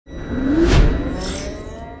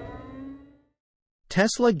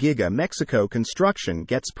Tesla Giga Mexico construction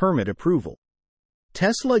gets permit approval.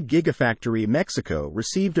 Tesla Gigafactory Mexico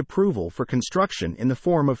received approval for construction in the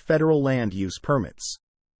form of federal land use permits.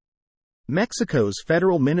 Mexico's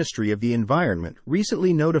Federal Ministry of the Environment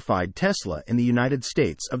recently notified Tesla in the United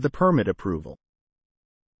States of the permit approval.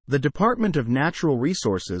 The Department of Natural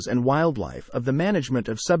Resources and Wildlife of the Management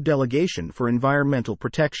of Subdelegation for Environmental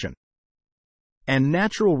Protection and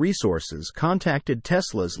Natural Resources contacted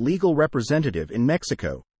Tesla's legal representative in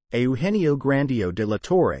Mexico, Eugenio Grandio de la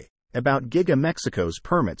Torre, about Giga Mexico's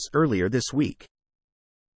permits earlier this week.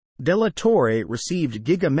 De la Torre received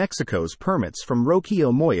Giga Mexico's permits from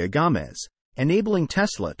Rocio Moya Gomez, enabling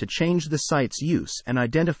Tesla to change the site's use and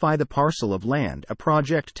identify the parcel of land a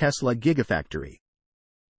project Tesla Gigafactory.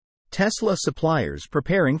 Tesla suppliers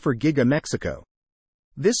preparing for Giga Mexico.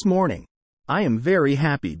 This morning, I am very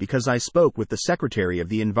happy because I spoke with the Secretary of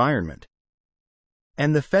the Environment.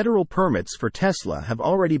 And the federal permits for Tesla have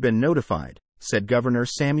already been notified, said Governor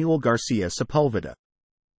Samuel Garcia Sepulveda.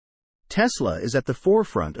 Tesla is at the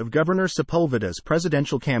forefront of Governor Sepulveda's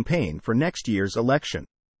presidential campaign for next year's election.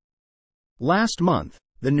 Last month,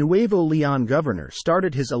 the Nuevo León governor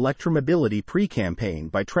started his electromobility pre-campaign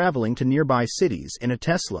by traveling to nearby cities in a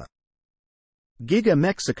Tesla. Giga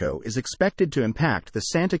Mexico is expected to impact the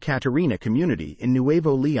Santa Catarina community in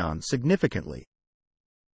Nuevo León significantly.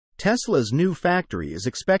 Tesla's new factory is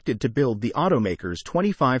expected to build the automaker's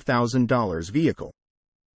 $25,000 vehicle.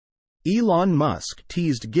 Elon Musk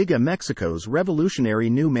teased Giga Mexico's revolutionary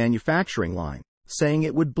new manufacturing line, saying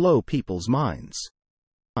it would blow people's minds.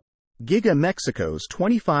 Giga Mexico's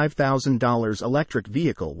 $25,000 electric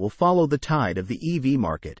vehicle will follow the tide of the EV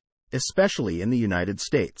market, especially in the United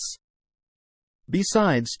States.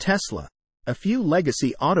 Besides Tesla, a few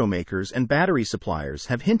legacy automakers and battery suppliers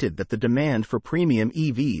have hinted that the demand for premium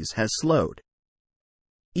EVs has slowed.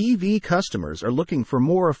 EV customers are looking for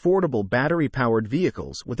more affordable battery-powered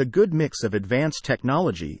vehicles with a good mix of advanced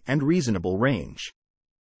technology and reasonable range.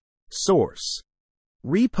 Source: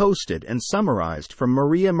 reposted and summarized from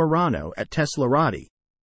Maria Morano at Teslarati.